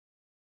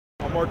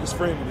I'm Marcus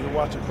Freeman. You're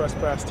watching Press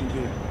Pass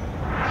TV.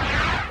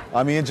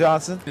 I'm Ian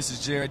Johnson. This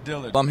is Jarrett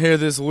Dillard. I'm here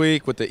this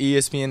week with the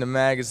ESPN The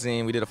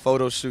Magazine. We did a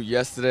photo shoot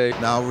yesterday.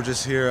 Now we're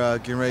just here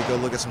getting ready to go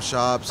look at some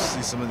shops,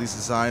 see some of these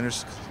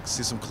designers,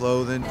 see some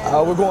clothing.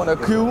 We're going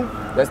to Q.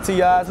 That's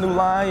T.I.'s new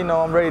line. You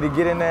know, I'm ready to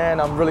get in there, and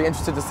I'm really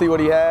interested to see what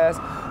he has.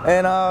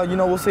 And, you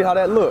know, we'll see how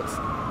that looks.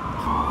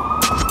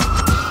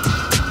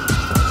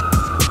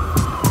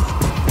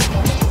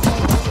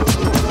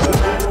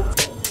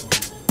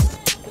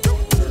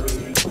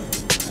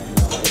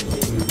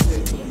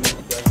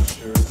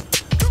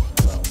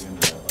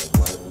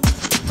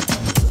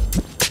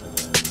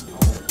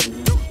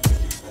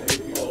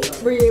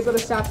 Were you able to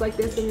shop like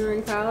this when you were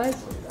in college?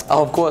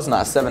 Oh, of course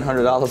not.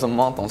 $700 a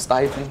month on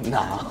stipend?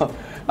 Nah.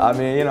 I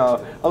mean, you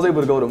know, I was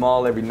able to go to the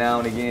mall every now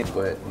and again,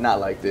 but not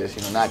like this.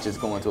 You know, not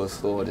just going to a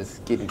store,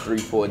 just getting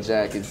 3-4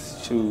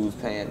 jackets, shoes,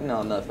 pants,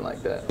 no, nothing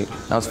like that.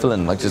 I was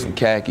feeling like just some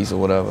khakis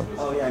or whatever.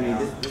 Oh yeah, I mean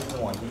this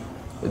one.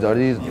 Are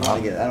these?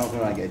 I don't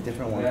think I get a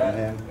different one from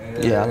him.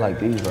 Yeah, I like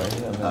these right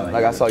here.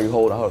 Like I saw you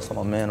hold, I saw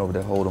my man over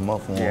there hold them up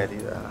for him. Yeah,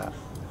 these are.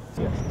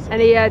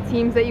 Any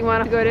teams that you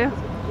want to go to?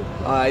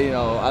 You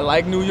know, I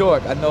like New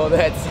York. I know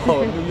that.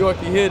 So New York,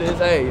 you hear this.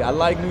 Hey, I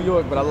like New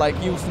York, but I like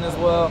Houston as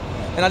well.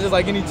 And I just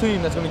like any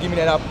team that's going to give me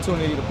that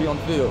opportunity to be on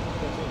the field.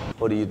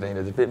 What do you think?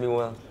 Does it fit me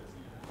well?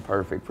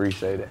 Perfect.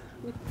 Appreciate it.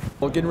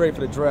 Well, getting ready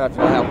for the draft,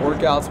 you know, I have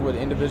workouts with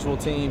individual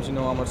teams. You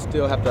know, I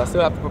still have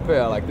to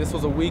prepare. Like this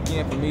was a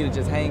weekend for me to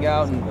just hang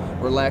out and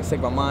relax, take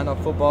my mind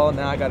off football.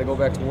 Now I got to go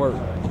back to work.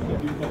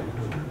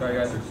 All right,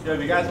 guys. Yo,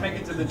 if you guys make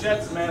it to the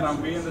Jets, man, I'll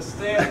be in the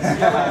stands.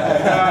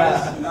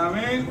 Guys, you know what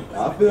I mean?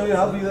 I feel you,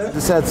 I'll be there.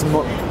 Just had some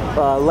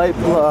late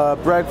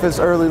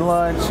breakfast, early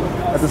lunch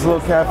at this little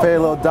cafe,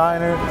 little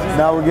diner.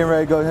 Now we're getting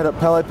ready to go hit up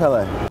Pele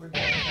Pele. And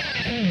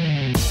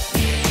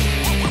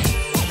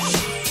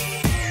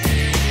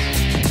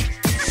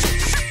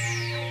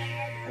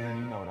then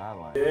you know what I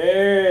like.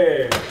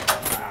 Yeah.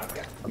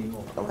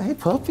 Oh, hey,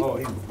 puppy. Oh,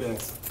 he's the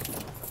best.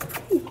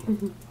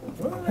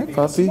 Hey,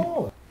 puppy.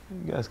 You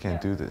guys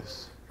can't do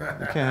this.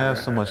 You can't have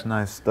so much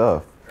nice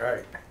stuff.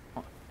 Right.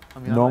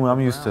 Normally, I'm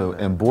used to,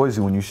 in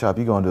Boise, when you shop,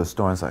 you go into a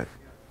store and it's like,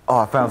 oh,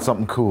 I found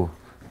something cool.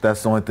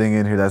 That's the only thing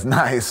in here that's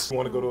nice. You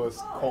want to go to a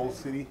cold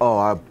city?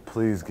 Oh,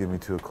 please give me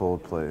to a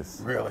cold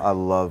place. Really? I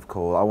love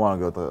cold. I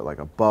want to go to like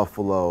a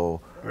Buffalo,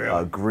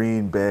 Really?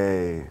 Green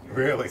Bay,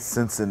 Really?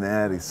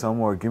 Cincinnati,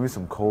 somewhere. Give me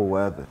some cold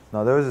weather.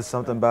 No, there was just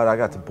something about it. I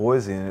got to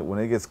Boise, and when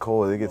it gets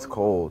cold, it gets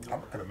cold. I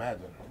can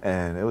imagine.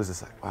 And it was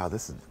just like, wow,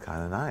 this is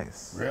kind of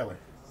nice. Really?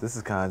 This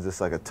is kind of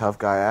just like a tough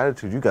guy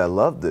attitude. You gotta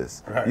love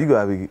this. Right. You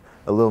gotta be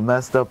a little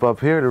messed up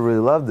here to really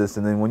love this.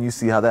 And then when you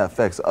see how that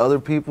affects other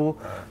people,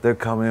 they're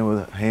coming in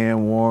with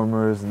hand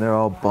warmers and they're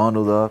all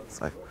bundled up.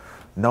 It's like,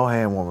 no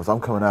hand warmers.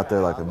 I'm coming out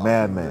there like a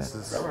madman.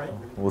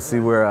 We'll see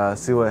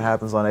see what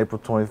happens on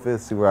April 25th.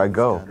 See where I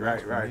go.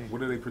 Right, right.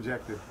 What are they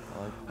projected?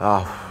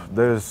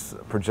 There's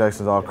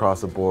projections all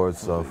across the board.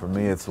 So for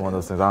me, it's one of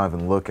those things I don't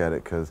even look at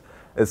it because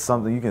it's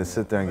something you can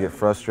sit there and get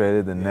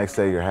frustrated. The next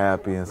day you're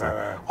happy and it's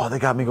like, oh, they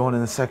got me going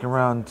in the second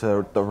round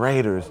to the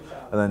Raiders.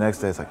 And the next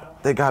day it's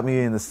like, they got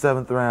me in the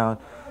 7th round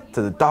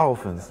to the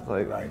Dolphins.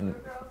 Like,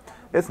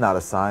 it's not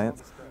a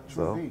science.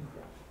 So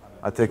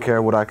I take care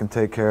of what I can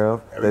take care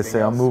of. They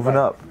say I'm moving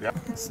up.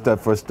 Stud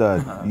for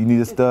stud. You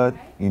need a stud,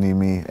 you need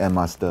me and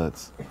my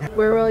studs.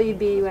 Where will you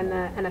be when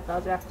the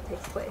NFL draft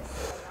takes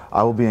place?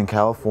 I will be in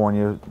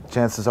California.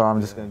 Chances are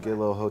I'm just going to get a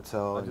little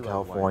hotel in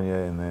California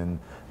and then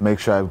make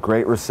sure I have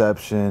great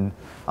reception.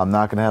 I'm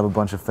not going to have a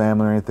bunch of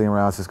family or anything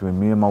around. It's just going to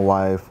be me and my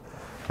wife.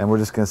 And we're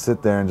just going to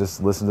sit there and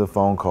just listen to the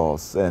phone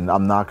calls. And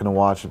I'm not going to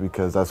watch it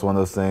because that's one of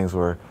those things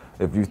where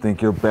if you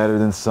think you're better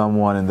than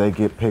someone and they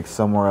get picked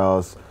somewhere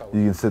else,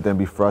 you can sit there and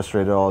be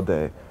frustrated all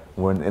day.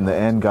 When in the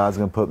end, God's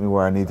going to put me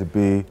where I need to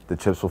be. The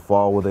chips will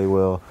fall where they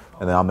will,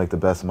 and then I'll make the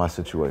best of my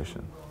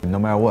situation. No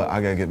matter what,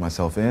 I got to get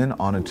myself in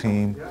on a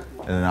team,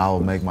 and then I will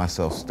make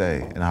myself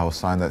stay, and I will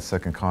sign that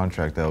second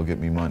contract that will get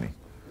me money.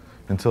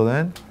 Until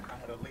then,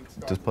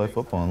 just play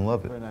football and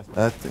love it.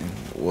 That thing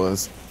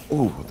was,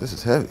 ooh, this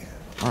is heavy.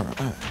 All right.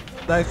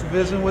 Thanks for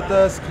visiting with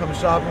us, come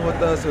shopping with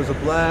us. It was a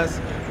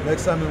blast.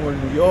 Next time we're in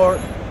New York,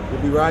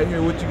 we'll be right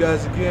here with you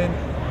guys again.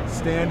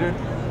 Standard,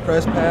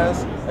 press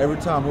pass,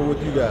 every time we're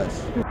with you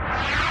guys.